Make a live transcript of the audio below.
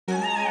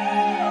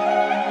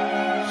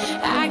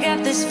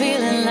got this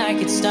feeling like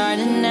it's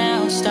starting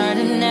now,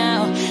 starting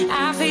now.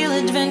 I feel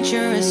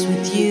adventurous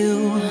with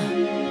you,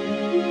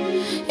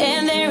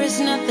 and there is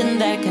nothing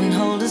that can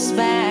hold us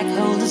back,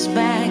 hold us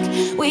back.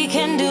 We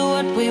can do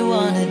what we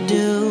want to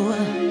do,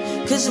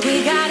 'cause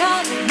we got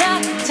all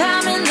the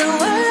time in the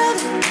world.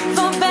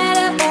 For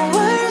better or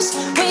worse,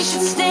 we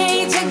should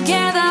stay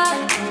together.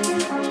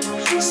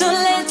 So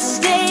let's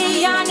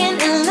stay young and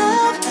in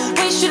love.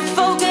 We should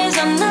focus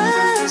on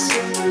us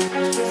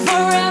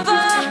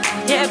forever.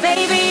 Yeah,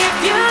 baby,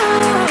 if you...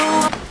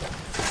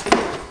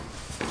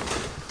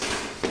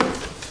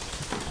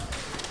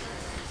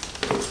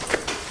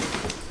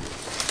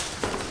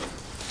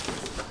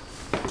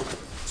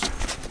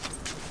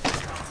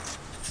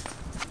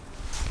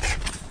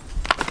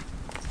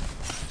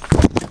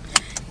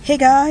 Hey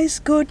guys,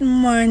 good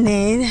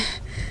morning.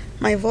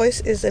 My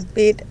voice is a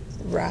bit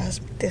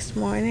rasped this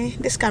morning.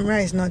 This camera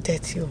is not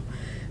dirty,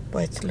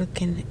 but it's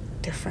looking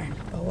different,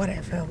 but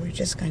whatever, we're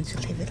just going to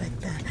leave it like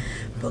that.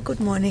 But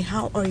good morning,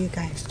 how are you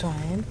guys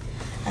doing?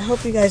 I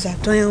hope you guys are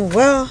doing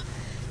well.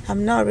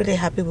 I'm not really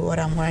happy with what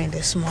I'm wearing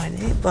this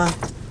morning, but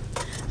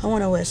I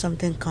want to wear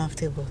something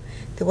comfortable.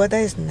 The weather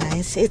is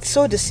nice. It's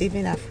so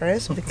deceiving at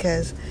first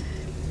because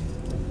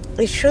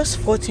it shows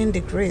 14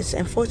 degrees,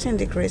 and 14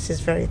 degrees is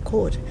very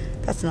cold.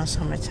 That's not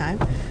summertime,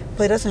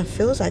 but it doesn't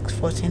feel like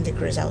 14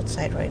 degrees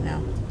outside right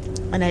now.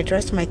 And I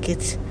dressed my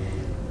kids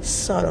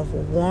sort of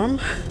warm,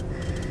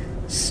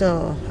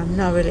 so I'm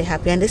not really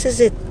happy. And this is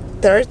the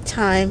third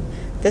time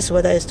this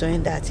weather is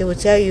doing that. It will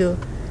tell you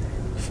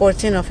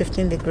 14 or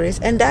 15 degrees,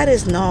 and that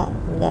is not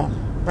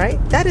warm, right?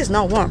 That is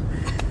not warm,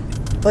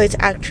 but it's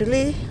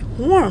actually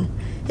warm.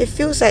 It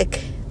feels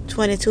like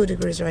 22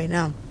 degrees right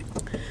now.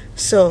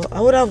 So I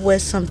would have worn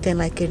something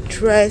like a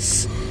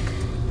dress,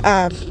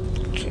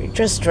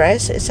 just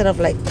dress instead of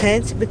like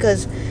pants,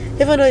 because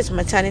even though it's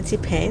maternity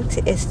pants,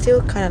 it's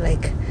still kind of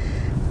like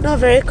not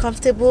very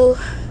comfortable.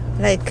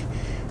 Like,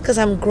 because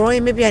I'm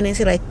growing, maybe I need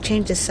to like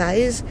change the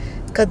size,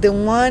 because the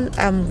one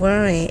I'm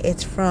wearing,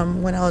 it's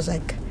from when I was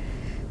like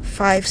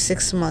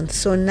 5-6 months.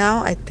 So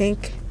now I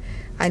think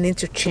I need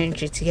to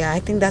change it. Yeah,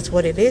 I think that's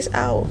what it is.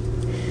 Ow,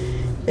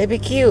 baby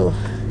Q,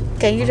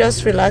 can you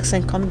just relax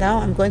and calm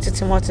down? I'm going to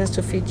Tim Hortons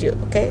to feed you,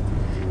 okay?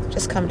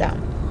 Just calm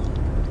down.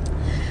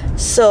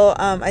 So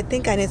I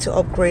think I need to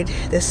upgrade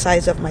the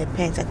size of my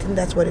pants. I think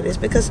that's what it is,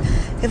 because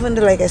even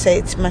though, like I said,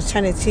 it's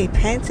maternity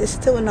pants, it's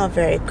still not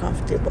very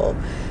comfortable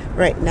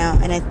right now.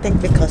 And I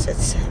think because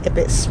it's a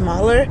bit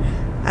smaller,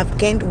 I've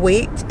gained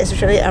weight,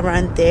 especially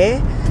around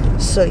there.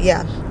 So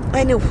yeah,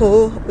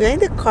 anywho, we're in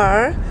the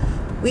car.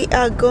 We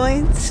are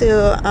going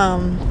to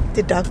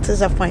the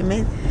doctor's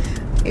appointment.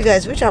 You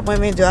guys, which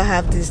appointment do I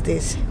have these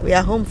days? We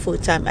are home full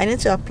time. I need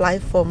to apply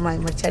for my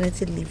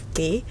maternity leave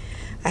pay.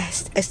 I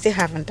still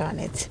haven't done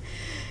it,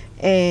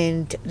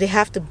 and they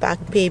have to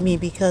back pay me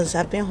because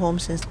I've been home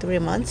since 3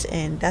 months,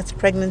 and that's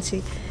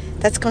pregnancy.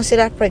 That's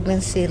considered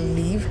pregnancy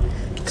leave.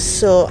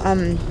 So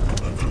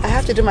I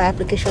have to do my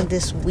application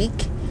this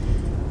week.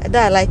 Whether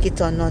I like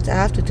it or not, I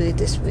have to do it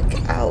this week.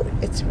 Ow,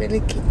 it's really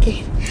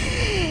kicking.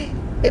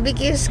 Baby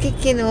keeps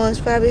kicking. Oh,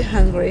 it's probably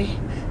hungry.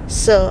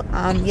 So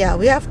yeah,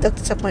 we have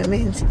doctor's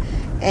appointments,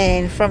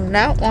 and from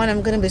now on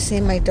I'm gonna be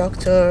seeing my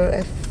doctor,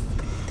 I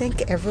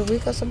think every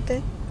week or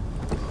something,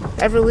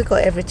 every week or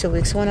every 2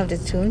 weeks, one of the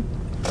two.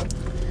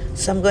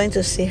 So I'm going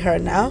to see her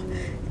now,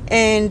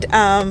 and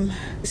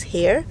it's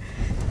here.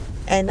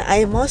 And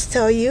I must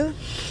tell you,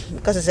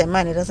 because it's a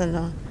man, he doesn't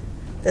know,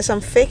 there's some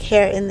fake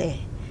hair in there.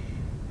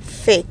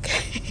 Fake.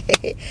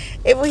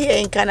 Even here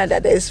in Canada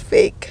there's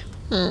fake.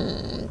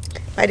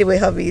 By the way,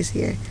 hubby is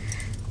here.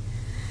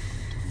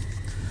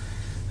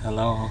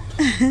 Hello.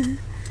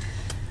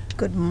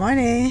 Good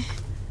morning.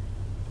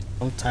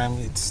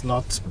 Sometimes it's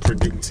not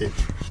predictive.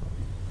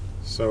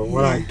 So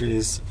what I do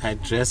is I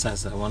dress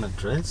as I want to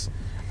dress,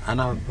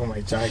 and I'll put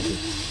my jacket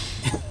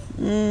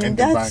in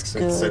the back.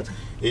 So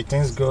if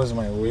things goes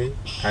my way,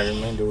 I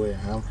remain the way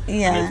I am.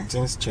 Yeah. And if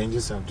things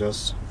changes, I'll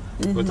just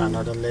put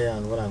another layer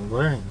on what I'm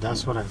wearing.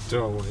 That's what I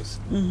do always.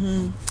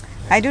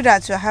 I do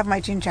that too. I have my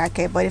jean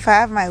jacket, but if I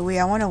have my way,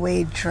 I want to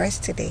wear a dress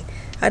today.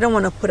 I don't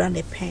want to put on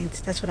the pants.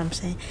 That's what I'm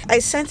saying. I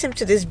sent him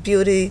to this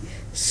beauty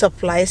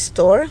supply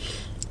store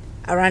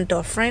around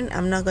Dufferin.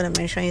 I'm not going to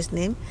mention his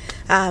name.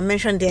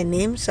 Mention their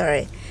name,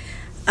 sorry.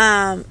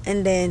 And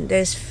then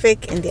there's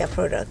fake in their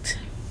product.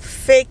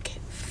 Fake.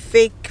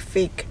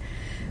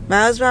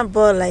 My husband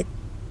bought like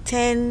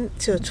 10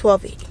 to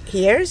 12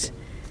 hairs,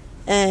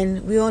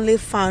 and we only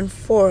found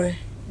 4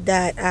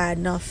 that are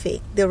not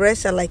fake. The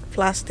rest are like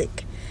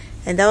plastic.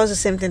 And that was the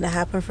same thing that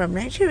happened from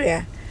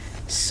Nigeria.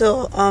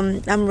 So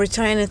I'm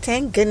returning it.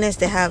 Thank goodness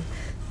they have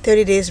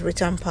 30 days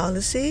return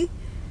policy.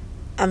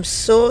 I'm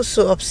so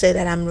upset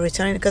that I'm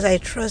returning, because I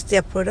trust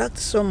their product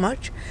so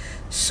much.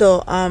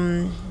 So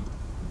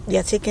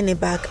they're taking it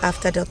back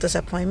after doctor's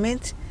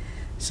appointment.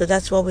 So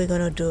that's what we're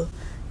gonna do.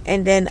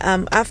 And then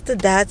after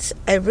that,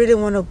 I really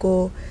want to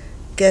go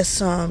get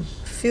some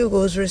few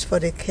groceries for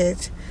the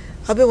kids.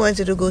 I've been wanting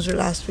to do grocery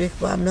last week,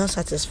 but I'm not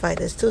satisfied.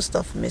 There's still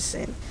stuff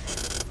missing.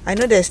 I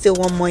know there's still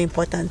one more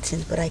important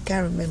thing, but I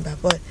can't remember.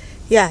 But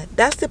yeah,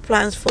 that's the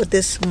plans for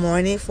this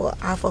morning for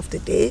half of the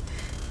day,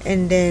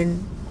 and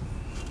then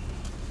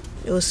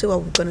we'll see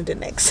what we're gonna do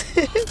next.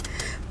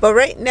 But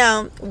right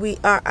now we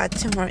are at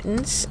Tim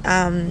Hortons.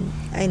 I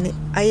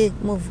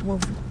move.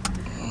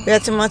 We're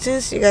at Tim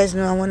Hortons. You guys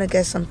know I want to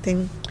get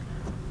something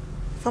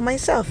for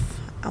myself.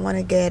 I want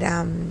to get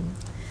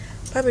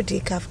probably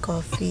decaf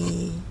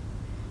coffee,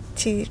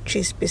 tea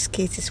cheese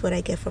biscuits is what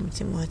I get from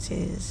Tim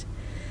Hortons.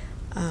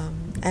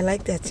 I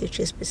like their tea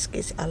cheese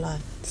biscuits a lot.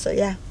 So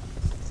yeah.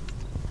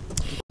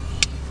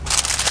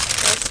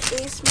 That's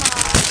a small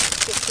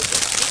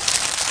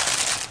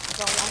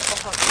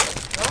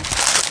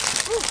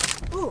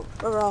Ooh,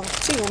 we're all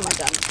see you,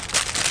 madam.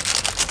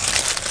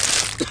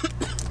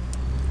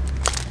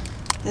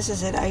 This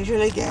is it. I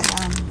usually get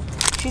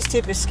cheese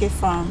tea biscuit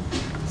from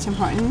Tim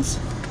Hortons,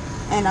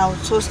 and I'll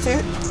toast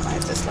it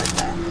just like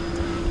that.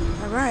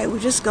 Alright, we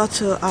just got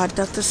to our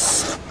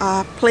doctor's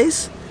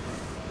place,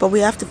 but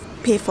we have to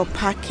pay for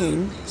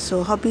parking.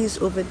 So hubby is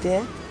over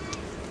there,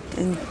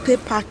 and pay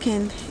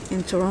parking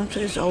in Toronto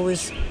is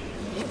always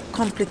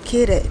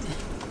complicated.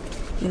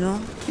 You know,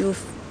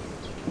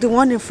 the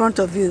one in front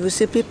of you will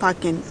say pay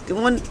parking, the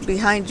one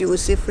behind you will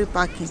say free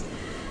parking.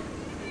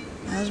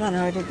 My husband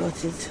already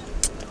got it.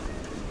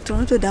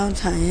 Toronto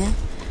downtown, yeah,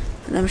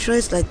 and I'm sure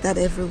it's like that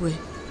everywhere.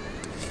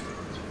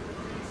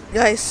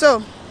 Guys,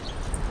 so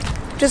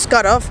just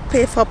got off,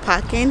 pay for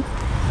parking,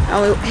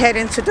 and we're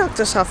heading to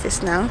doctor's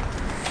office now.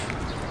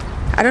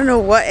 I don't know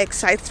what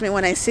excites me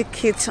when I see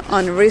kids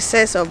on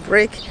recess or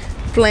break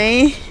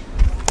playing.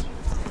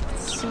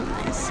 So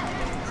nice.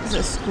 This is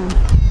a school.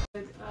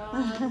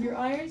 Your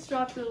iron's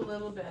dropped a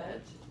little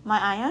bit. My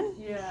iron?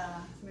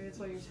 Yeah, maybe that's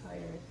why you're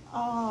tired.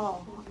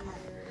 Oh, okay.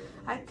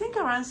 I think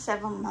around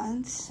 7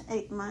 months,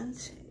 8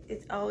 months.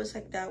 It's always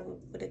like that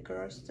with the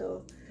girls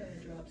still. Kind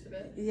of drops a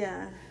bit?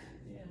 Yeah.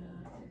 Yeah,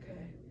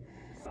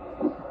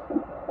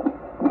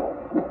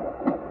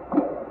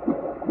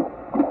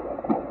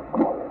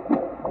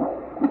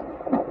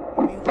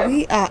 okay.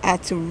 We are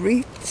at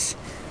Ritz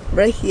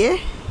right here.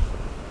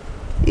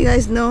 You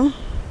guys know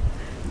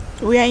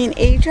we are in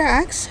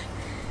Ajax.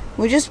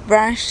 We just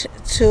branched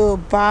to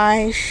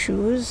buy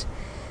shoes.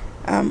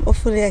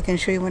 Hopefully I can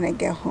show you when I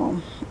get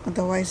home.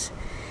 Otherwise,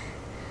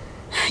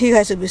 you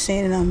guys will be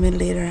seeing it on me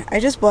later. I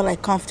just bought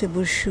like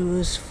comfortable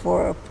shoes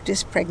for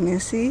this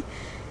pregnancy.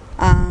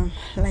 I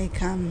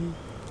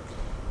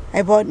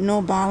bought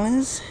No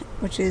Balance,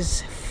 which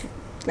is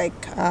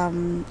like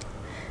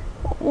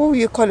what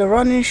you call a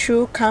running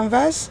shoe,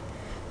 canvas,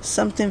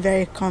 something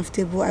very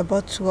comfortable. I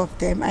bought 2 of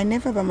them. I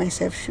never buy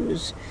myself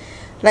shoes.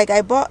 Like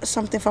I bought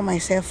something for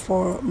myself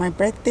for my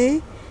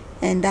birthday,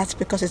 and that's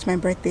because it's my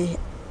birthday.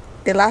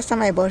 The last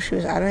time I bought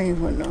shoes, I don't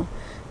even know,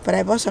 but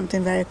I bought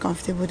something very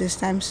comfortable this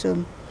time.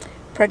 So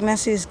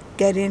pregnancy is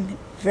getting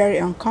very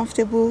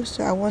uncomfortable,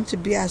 so I want to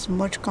be as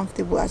much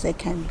comfortable as I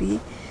can be.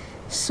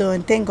 So,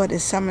 and thank God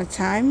it's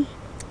summertime.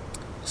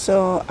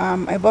 So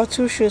I bought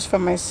 2 shoes for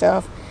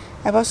myself.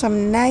 I bought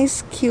some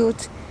nice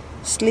cute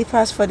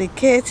slippers for the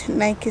kids,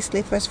 Nike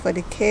slippers for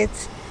the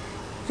kids,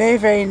 very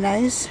very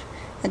nice.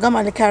 I got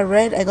MALEEKA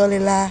red, I got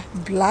LEILA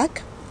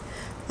black,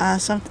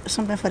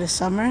 something for the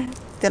summer.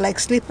 They're like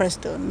slippers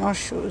though, not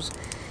shoes.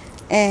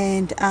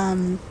 And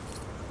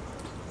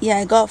yeah,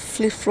 I got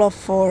flip-flop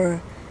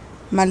for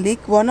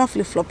Malik. Well, not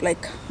flip-flop,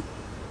 like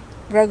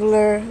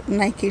regular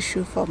Nike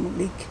shoe for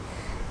Malik.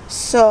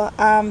 So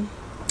and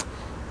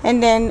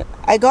then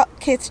I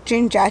got kids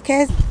jean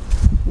jackets.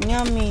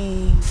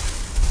 Yummy,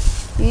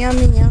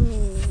 yummy,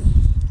 yummy.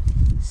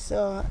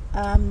 So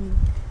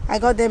I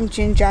got them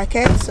jean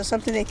jackets, so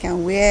something they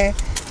can wear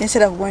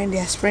instead of wearing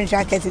their spring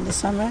jackets in the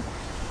summer.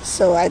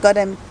 So I got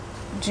them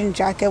jean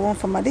jacket, one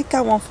for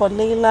Malika, one for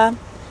LEILA,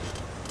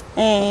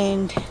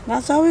 and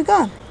that's all we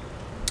got.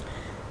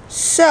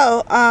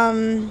 So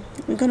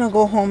we're gonna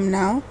go home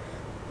now.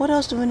 What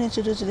else do we need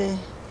to do today?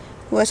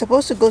 We're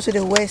supposed to go to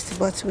the west,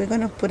 but we're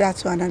gonna put that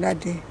to another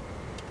day.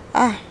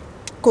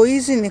 Go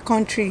easy in the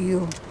country,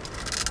 you.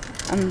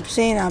 I'm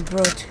saying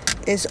abroad,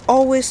 there's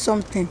always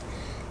something.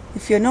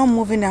 If you're not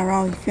moving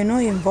around, if you're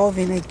not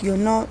involving, like you're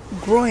not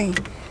growing,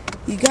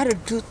 you gotta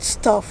do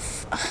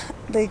stuff.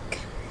 Like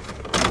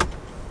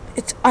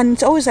it's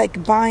always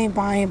like buying.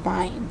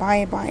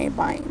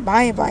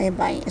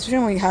 Especially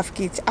when you have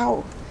kids.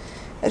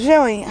 Especially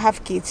when you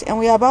have kids, and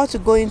we're about to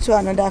go into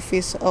another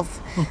phase of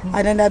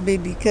another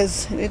baby,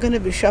 because we're gonna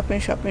be shopping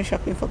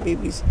for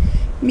babies.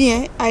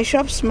 Me, I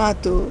shop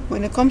smart though.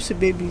 When it comes to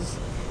babies,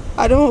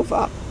 I don't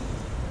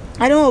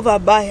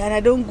overbuy, and I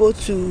don't go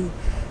to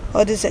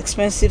all this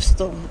expensive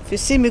stuff. If you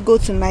see me go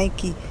to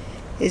Nike,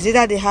 is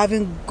either they're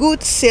having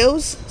good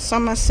sales,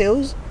 summer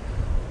sales,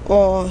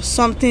 or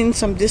something,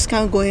 some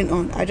discount going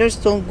on. I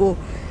just don't go.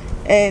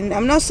 And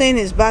I'm not saying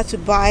it's bad to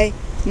buy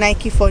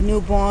Nike for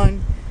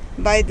newborn,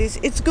 buy this,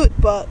 it's good,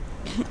 but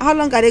how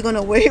long are they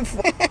gonna wait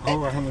for?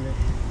 Oh, how many?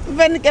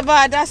 Because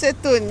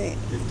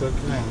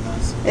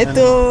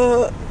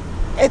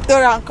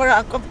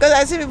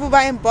I see people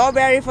buying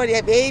Burberry for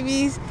their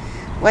babies,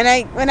 When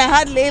I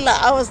had LEILA,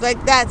 I was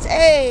like that.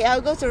 Hey,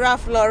 I'll go to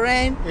Ralph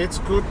Lauren. It's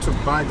good to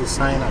buy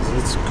designers.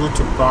 It's good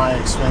to buy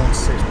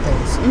expensive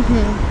things.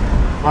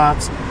 But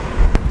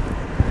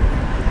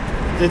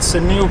it's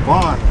a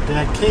newborn. They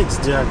are kids.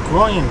 They are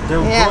growing.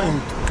 They're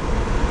growing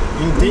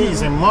in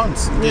days and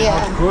months. They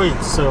outgrow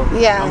it. So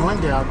and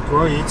when they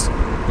outgrow it,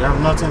 you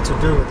have nothing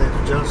to do with it.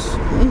 You just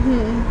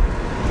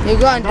you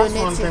go and donate it. That's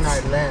one thing I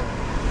learned,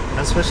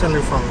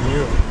 especially from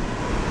you.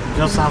 You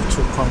just have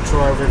to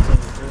control everything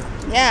you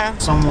do. Yeah.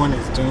 Someone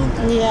is doing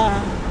them.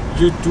 Yeah.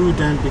 You do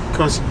them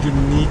because you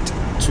need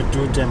to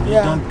do them. You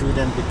don't do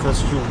them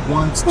because you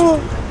want to do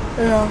them.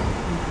 Yeah.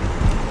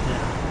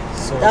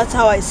 So that's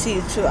how I see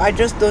it too. I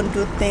just don't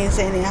do things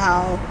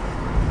anyhow,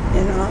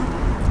 you know.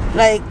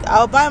 Like,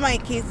 I'll buy my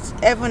kids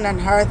heaven and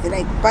earth,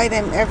 like buy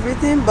them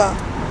everything, but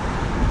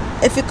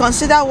if you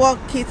consider what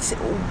kids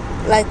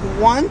like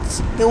want,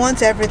 they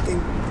want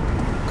everything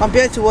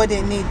compared to what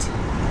they need.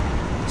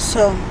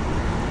 So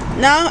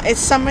now it's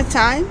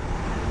summertime.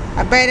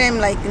 I buy them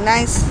like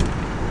nice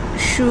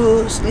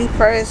shoes,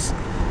 slippers,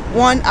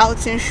 one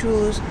outing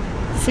shoes,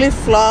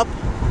 flip-flop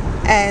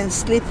and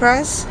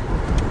slippers,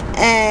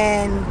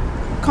 and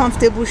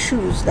comfortable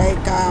shoes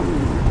like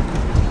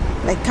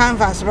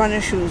canvas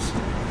running shoes.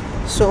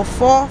 So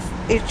for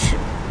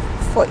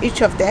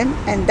each of them,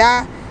 and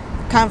that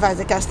canvas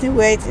they can still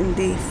wear it in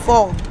the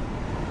fall,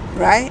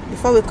 right?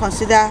 Before we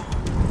consider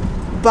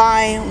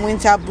buying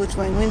winter boots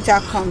when winter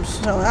comes.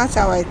 So that's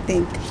how I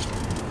think.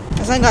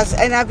 As long as,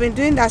 and I've been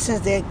doing that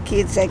since they're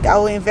kids. Like, I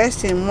will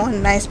invest in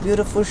one nice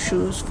beautiful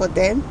shoes for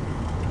them,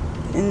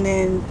 and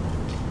then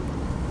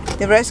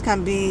the rest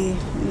can be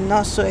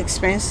not so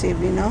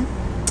expensive, you know.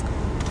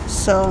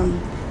 So,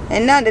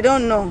 and now they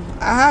don't know.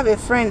 I have a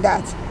friend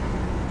that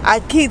our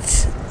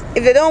kids,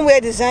 if they don't wear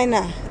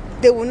designer,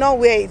 they will not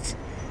wear it.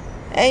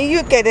 And you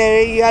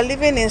are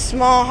living in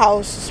small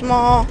house,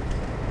 small,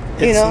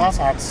 you know. It's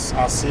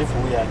not as if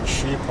we are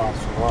cheap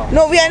as well.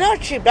 No, we are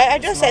not cheap. I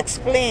just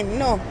explained.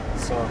 No.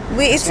 So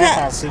It's not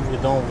as if we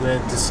don't wear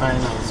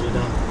designers. We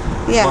don't.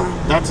 Yeah.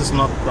 But that is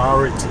not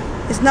priority.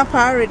 It's not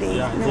priority.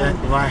 Yeah. No. Yeah.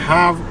 If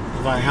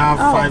I have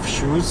 5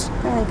 shoes,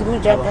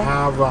 I will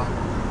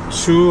have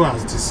 2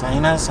 as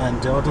designers,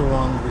 and the other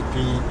one would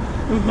be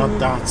not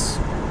that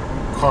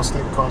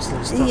costly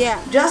stuff. Yeah.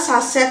 Just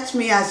accept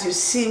me as you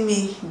see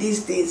me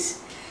these days.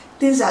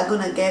 Things are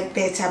gonna get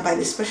better by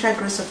the special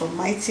grace of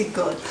Almighty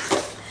God.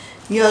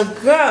 Your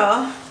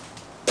girl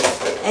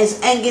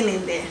is hanging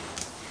in there.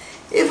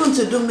 Even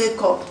to do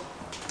makeup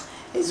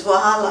is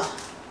wahala.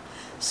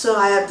 So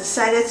I have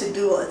decided to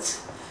do what?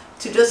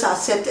 To just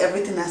accept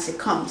everything as it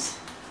comes.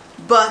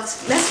 But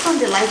let's turn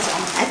the lights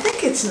on. I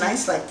think it's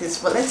nice like this,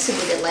 but let's see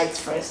with the lights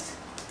first.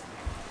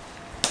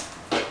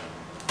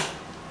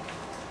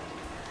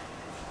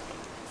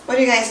 What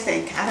do you guys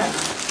think? I don't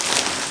know.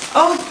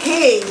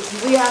 Okay,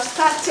 we have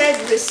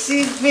started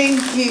receiving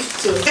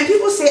gifts too. And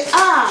people say,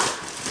 I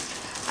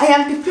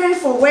am preparing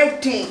for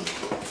wedding.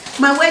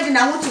 My wedding,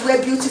 I want to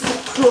wear beautiful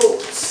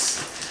clothes.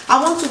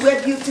 I want to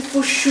wear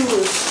beautiful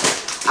shoes.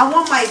 I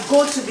want my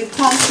gold to be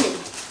pumping.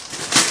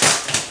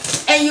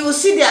 And you will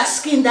see their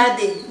skin that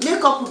day.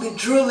 Makeup will be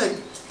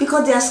drooling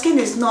because their skin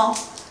is not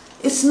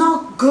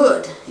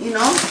good, you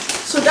know.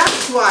 So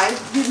that's why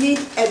you need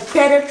a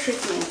better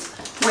treatment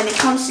when it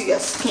comes to your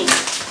skin.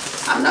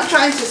 I'm not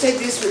trying to say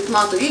this with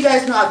mouth. You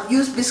guys know I've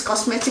used this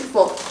cosmetic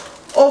for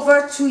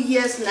over 2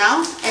 years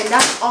now, and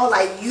that's all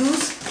I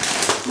use.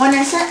 When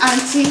I say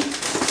Aunty,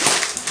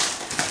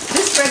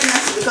 this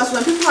pregnancy, because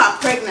when people are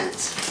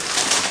pregnant,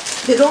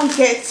 they don't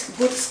get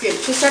good skin.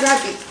 She said,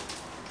 Abby,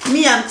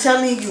 me, I'm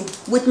telling you,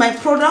 with my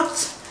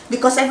product,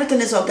 because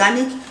everything is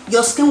organic,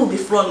 your skin will be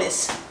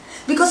flawless.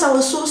 Because I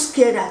was so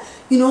scared that,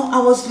 you know, I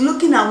was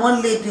looking at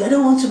one lady, I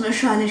don't want to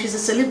mention her name, she's a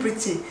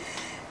celebrity.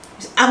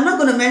 I'm not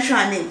going to mention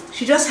her name.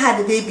 She just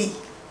had a baby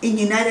in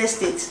the United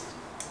States.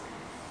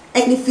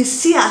 And if you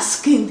see her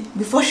skin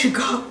before she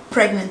got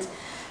pregnant,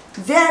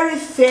 very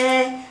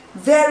fair,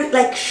 very,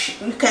 like,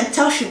 you can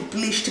tell she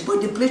bleached, but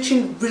the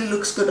bleaching really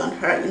looks good on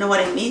her, you know what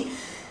I mean?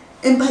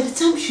 And by the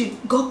time she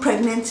got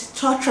pregnant,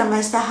 3rd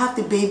trimester, have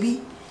the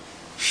baby,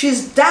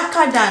 she's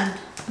darker than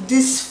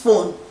this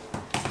phone.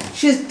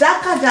 She's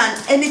darker than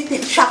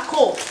anything,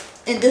 charcoal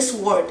in this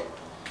world.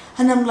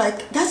 And I'm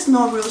like, that's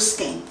not real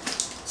skin.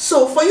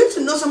 So for you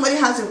to know somebody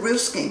has a real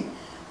skin,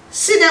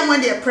 see them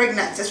when they're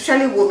pregnant,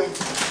 especially women.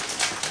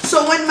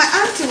 So when my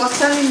auntie was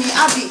telling me,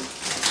 Abby,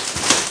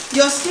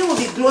 your skin will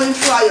be glowing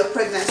throughout your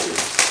pregnancy,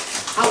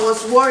 I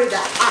was worried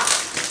that,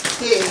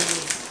 hey,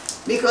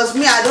 because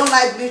me, I don't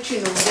like bleaching,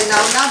 then I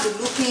will now be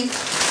looking.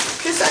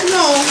 She said,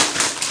 no,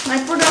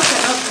 my products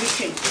are not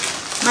bleaching.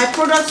 My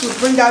products will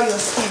bring out your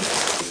skin.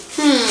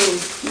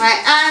 My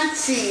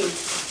auntie.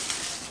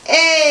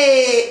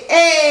 Hey.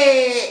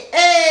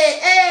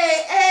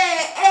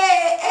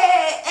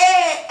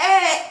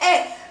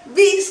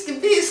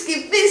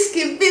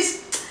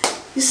 Biscuit.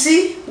 You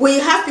see, when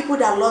you have people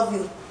that love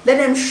you, let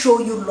them show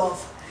you love.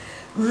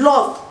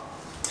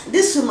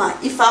 This woman,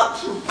 if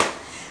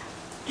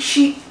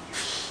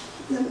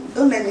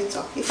don't let me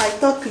talk. If I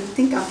talk, you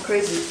think I'm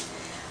crazy.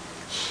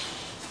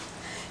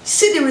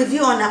 see the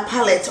review on a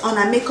palette, on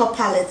a makeup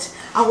palette.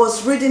 I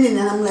was reading it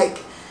and I'm like,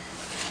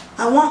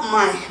 I want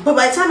mine. But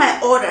by the time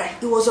I ordered,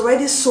 it was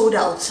already sold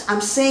out.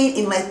 I'm saying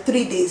in like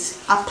 3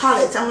 days, a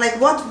palette. I'm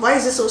like, what? Why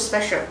is it so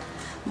special?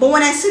 But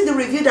when I see the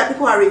review that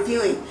people are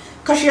reviewing,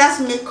 because she has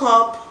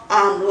makeup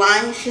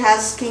line, she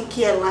has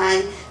skincare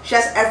line, she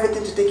has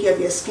everything to take care of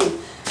your skin.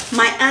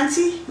 My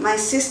auntie, my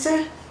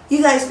sister,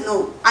 you guys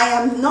know, I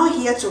am not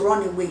here to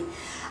run away.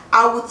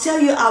 I will tell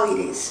you how it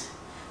is.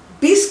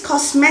 This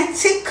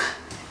cosmetic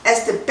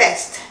is the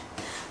best.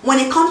 When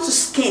it comes to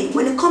skin,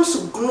 when it comes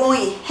to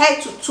glowing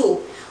head to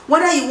toe,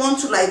 whether you want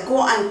to like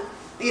go and,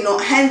 you know,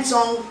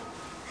 hands-on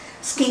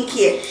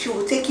skincare, she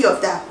will take care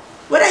of that.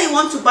 Whether you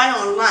want to buy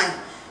online,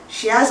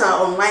 she has her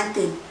online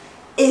thing.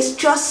 It's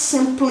just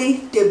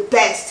simply the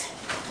best.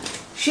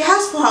 She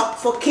has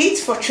for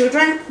kids, for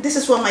children. This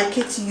is what my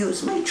kids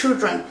use, my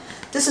children.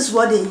 This is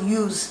what they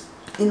use,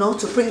 you know,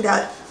 to bring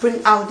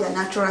out their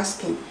natural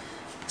skin.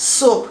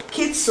 Soap,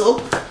 kids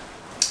soap.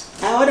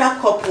 I order a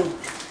couple.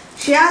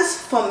 She has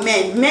for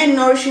men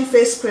nourishing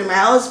face cream. My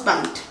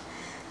husband,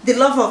 the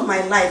love of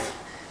my life.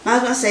 My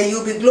husband said,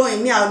 you'll be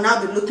glowing. Me, I'll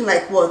now be looking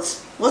like what?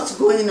 What's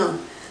going on?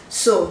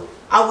 So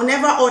I will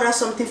never order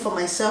something for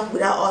myself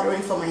without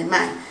ordering for my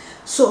man.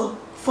 So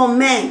for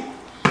men,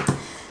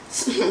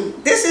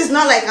 this is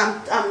not like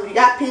I'm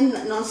yapping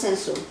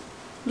nonsense. So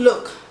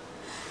look,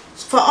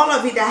 for all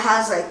of you that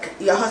has like,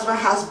 your husband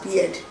has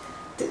beard.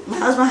 My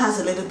husband has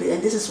a little bit,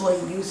 and this is what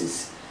he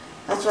uses.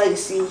 That's why you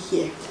see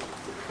here.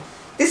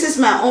 This is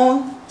my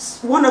own,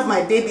 one of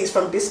my babies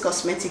from this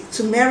cosmetic,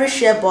 turmeric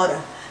shea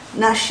butter.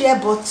 Now shea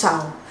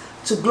butter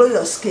to glow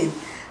your skin.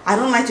 I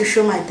don't like to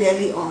show my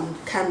belly on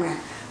camera,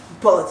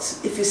 but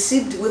if you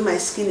see the way my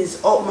skin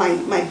is, all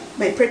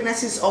my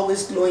pregnancy is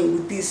always glowing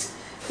with this.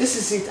 This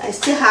is it. I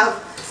still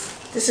have,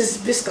 this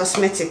is this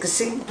cosmetic. You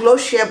see, glow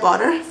shea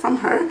butter from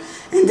her,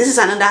 and this is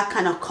another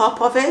kind of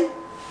cup of it.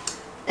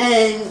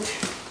 And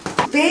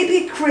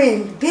baby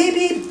cream,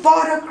 baby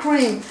butter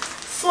cream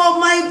for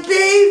my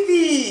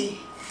baby.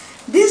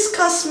 This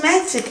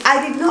cosmetic,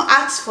 I did not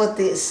ask for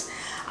this.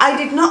 I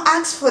did not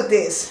ask for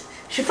this.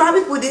 She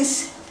probably put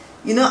this,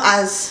 you know,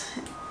 as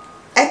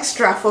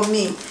extra for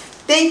me.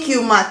 Thank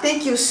you, ma.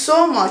 Thank you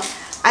so much.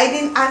 I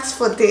didn't ask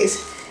for this.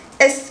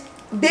 It's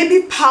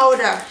baby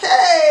powder.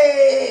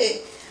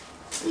 Hey!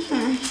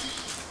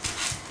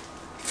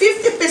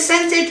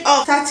 50%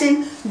 off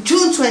starting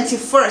June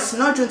 21st,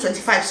 not June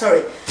 25,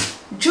 sorry.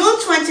 June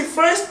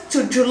 21st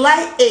to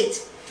July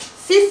 8th.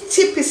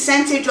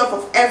 50% off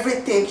of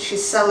everything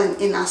she's selling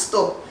in her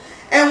store.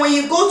 And when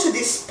you go to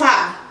the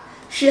spa,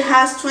 she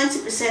has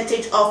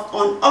 20% off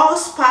on all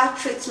spa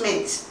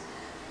treatments.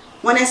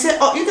 When I say,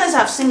 oh, you guys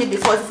have seen me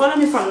before. If you follow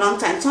me for a long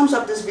time, thumbs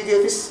up this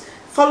video. Just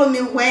follow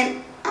me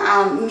when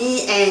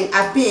me and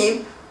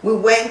Abim, we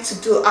went to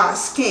do our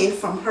skin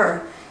from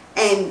her.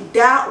 And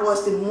that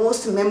was the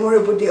most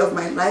memorable day of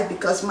my life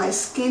because my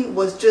skin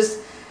was just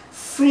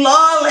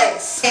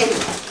flawless. And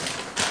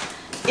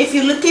if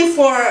you're looking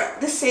for,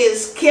 this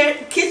is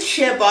kids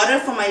shea butter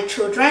for my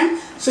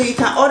children, so you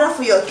can order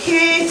for your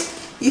kids,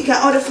 you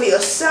can order for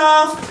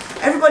yourself.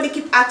 Everybody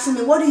keep asking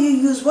me, what do you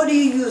use? What do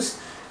you use?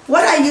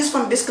 What I use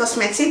from this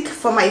cosmetic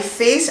for my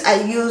face,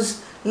 I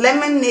use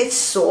lemonade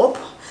soap.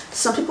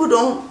 Some people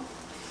don't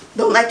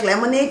like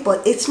lemonade,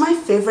 but it's my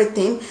favorite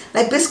thing.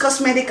 Like this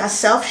cosmetic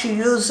herself, she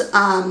used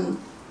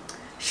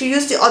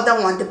the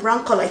other one, the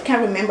brown color. I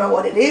can't remember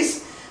what it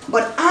is.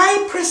 But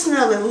I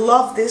personally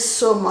love this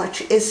so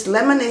much. It's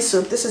lemonade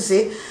soap. This is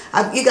it.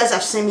 You guys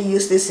have seen me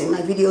use this in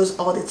my videos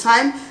all the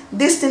time.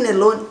 This thing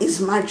alone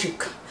is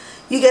magic.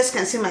 You guys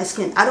can see my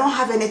skin. I don't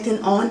have anything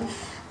on.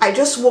 I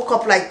just woke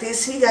up like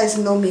this. You guys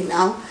know me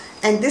now.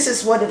 And this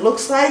is what it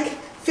looks like.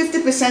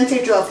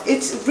 50% off.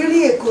 It's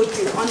really a good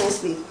deal,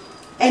 honestly.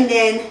 And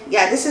then,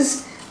 yeah, this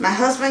is my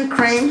husband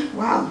cream.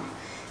 Wow.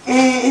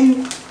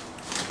 And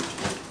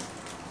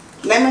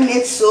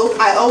lemonade soap,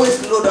 I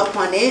always load up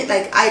on it.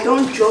 Like, I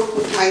don't joke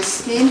with my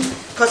skin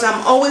because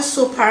I'm always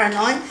so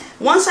paranoid.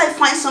 Once I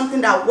find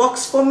something that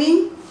works for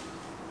me,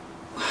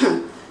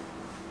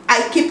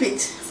 I keep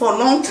it for a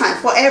long time,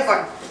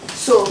 forever.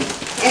 So,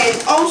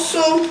 and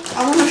also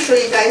I want to show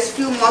you guys a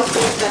few more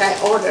things that I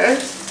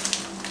ordered.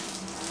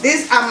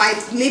 These are my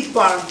lip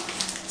balm.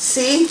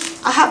 See,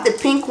 I have the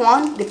pink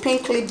one, the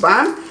pink lip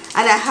balm,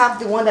 and I have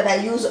the one that I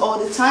use all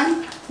the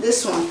time,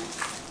 this one.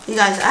 You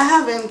guys, I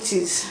have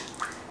empties.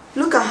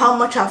 Look at how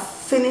much I've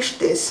finished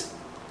this.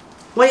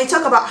 When you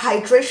talk about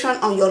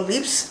hydration on your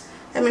lips,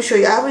 let me show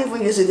you. I haven't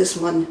even used it this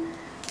morning.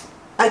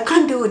 I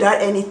can't do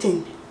without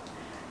anything.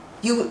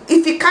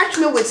 If you catch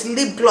me with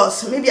lip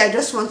gloss, maybe I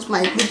just want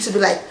my lip to be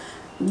like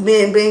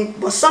bang bang,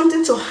 but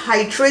something to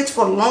hydrate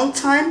for a long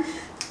time.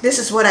 This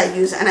is what I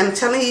use, and I'm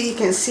telling you, you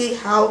can see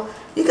how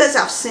you guys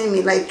have seen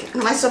me. Like,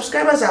 my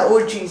subscribers are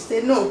OGs.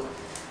 They know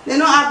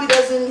Abby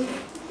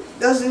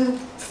doesn't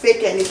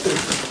fake anything.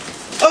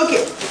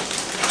 Okay.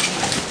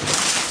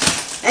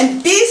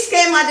 And this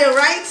came at the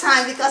right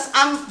time because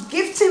I'm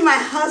gifting my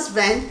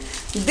husband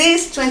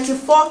this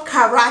 24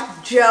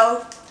 karat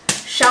gel,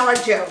 shower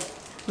gel.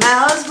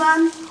 My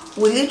husband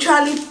will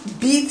literally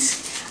beat,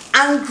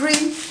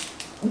 angry,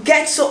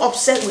 get so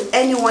upset with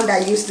anyone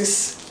that uses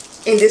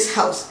this in this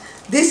house.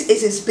 This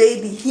is his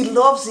baby. He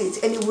loves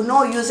it and he will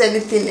not use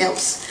anything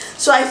else.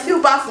 So I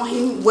feel bad for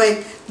him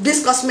when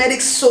this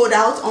cosmetics sold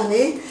out on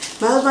it.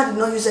 My husband did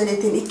not use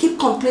anything. He keep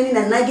complaining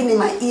and nagging in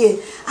my ear.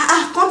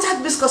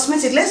 Contact this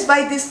cosmetics. Let's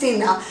buy this thing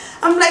now.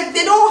 I'm like,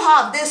 they don't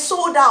have. They're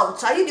sold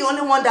out. Are you the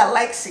only one that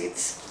likes it?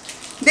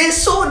 They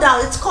sold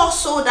out. It's called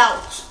sold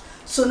out.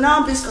 So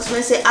now this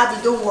cosmetics say,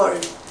 Abby, don't worry.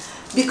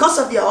 Because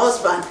of your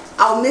husband,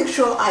 I'll make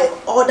sure I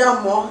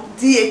order more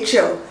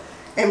DHL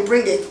and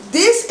bring it.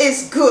 This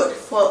is good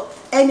for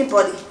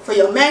anybody, for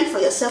your man, for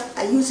yourself.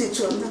 I use it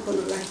too, I'm not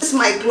gonna lie. This is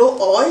my glow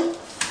oil.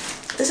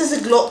 This is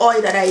the glow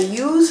oil that I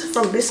use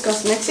from this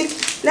cosmetic.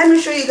 Let me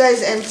show you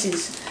guys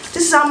empties.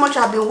 This is how much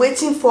I've been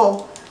waiting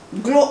for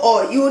glow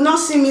oil. You will not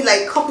see me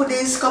like couple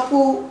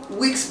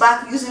weeks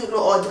back using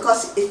glow oil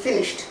because it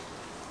finished.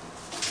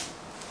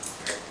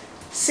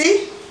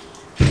 See?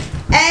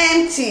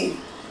 Empty.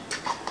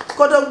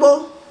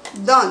 Kodogbo,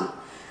 done.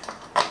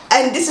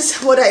 And this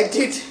is what I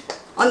did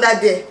on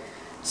that day.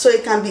 So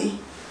it can be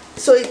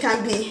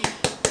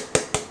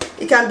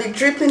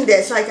dripping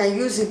there so I can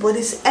use it, but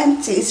it's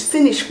empty, it's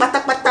finished.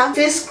 Pata pata.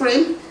 Face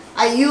cream,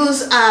 I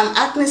use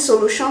acne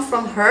solution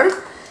from her,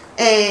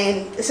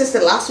 and this is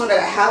the last one that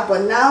I have,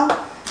 but now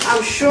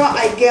I'm sure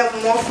I get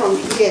more from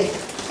here.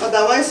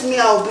 Otherwise me,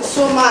 I'll be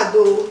so mad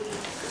though.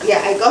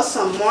 Yeah, I got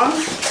some more.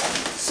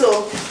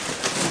 So,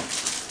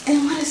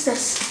 and what is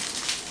this?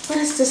 What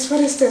is this?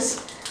 What is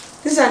this?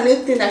 This is a new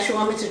thing that she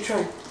want me to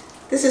try.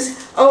 This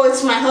is, oh,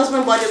 it's my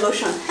husband body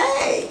lotion.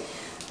 Hey,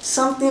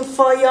 something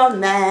for your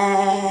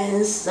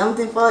man,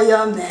 something for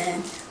your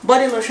man.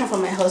 Body lotion for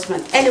my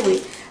husband.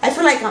 Anyway, I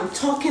feel like I'm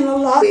talking a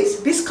lot.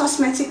 This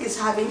cosmetic is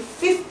having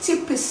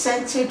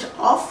 50%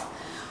 off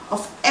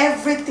of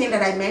everything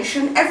that I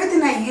mentioned.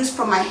 Everything I use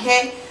from my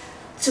hair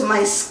to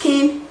my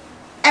skin,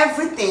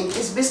 everything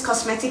is this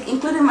cosmetic,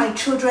 including my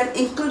children,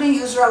 including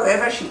Yusra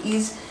wherever she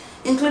is,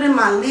 including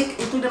Malik,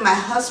 including my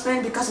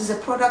husband, because it's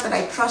a product that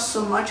I trust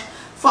so much.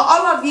 For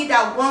all of you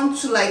that want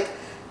to like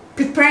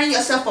preparing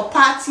yourself for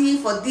party,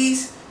 for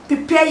this,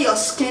 prepare your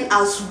skin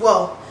as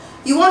well.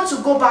 You want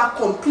to go back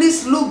home,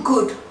 please look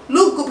good.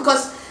 Look good,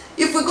 because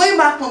if we're going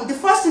back home, the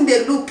first thing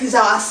they look is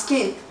our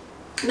skin.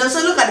 You know,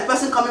 so look at the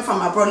person coming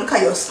from abroad, look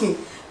at your skin.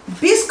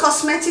 This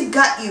cosmetic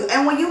got you.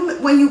 And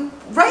when you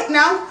right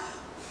now,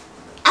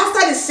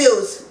 after the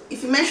sales,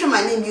 if you mention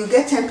my name, you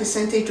get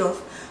 10%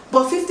 off.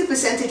 But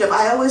 50% off,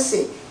 I always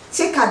say,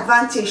 take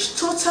advantage,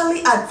 totally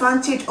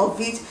advantage of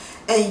it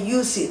and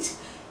use it.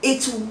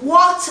 It's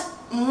worth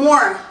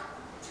more,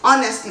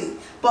 honestly.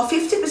 But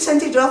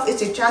 50% off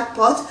is a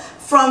jackpot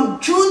from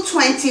June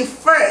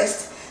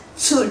 21st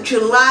to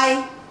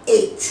July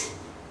 8th.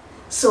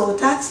 So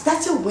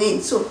that's a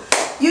win. So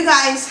you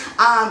guys,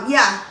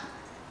 yeah,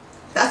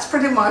 that's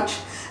pretty much.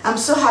 I'm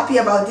so happy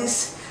about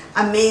this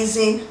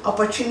amazing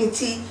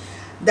opportunity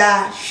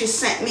that she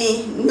sent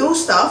me new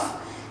stuff,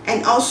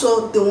 and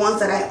also the ones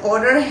that I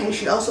ordered, and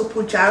she also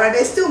put Jara.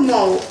 There's still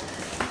more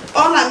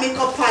on our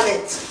makeup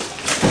palette.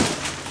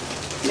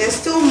 There's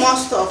still more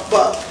stuff,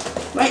 but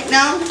right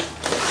now,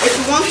 if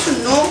you want to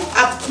know,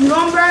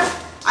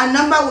 a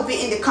number will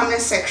be in the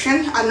comment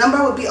section. A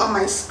number will be on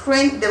my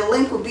screen. The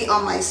link will be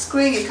on my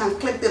screen. You can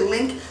click the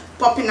link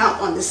popping out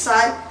on the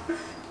side.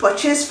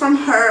 Purchase from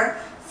her.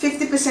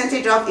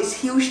 50% off is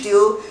huge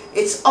deal.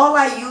 It's all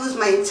I use.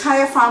 My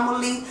entire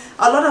family,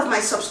 a lot of my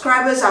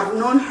subscribers have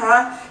known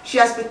her. She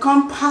has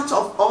become part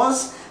of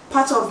us,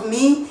 part of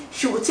me.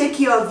 She will take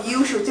care of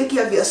you. She will take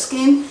care of your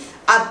skin.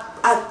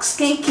 Our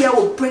skincare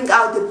will bring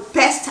out the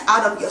best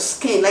out of your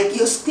skin. Like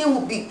your skin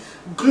will be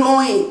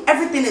glowing.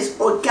 Everything is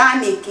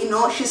organic, you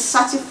know. She's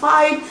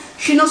certified.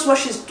 She knows what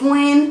she's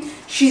doing.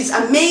 She's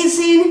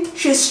amazing.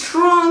 She's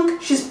strong.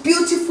 She's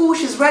beautiful.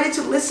 She's ready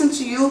to listen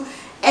to you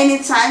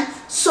anytime.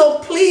 So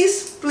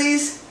please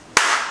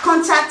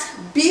contact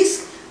Baby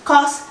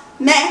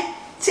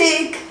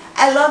Cosmetic.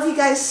 I love you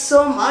guys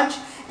so much,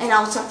 and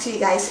I'll talk to you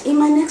guys in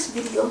my next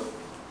video.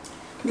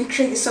 Make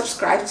sure you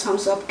subscribe,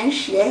 thumbs up, and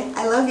share.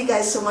 I love you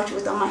guys so much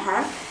with all my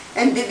heart,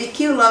 and Baby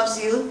Q loves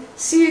you.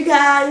 See you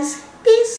guys. Peace.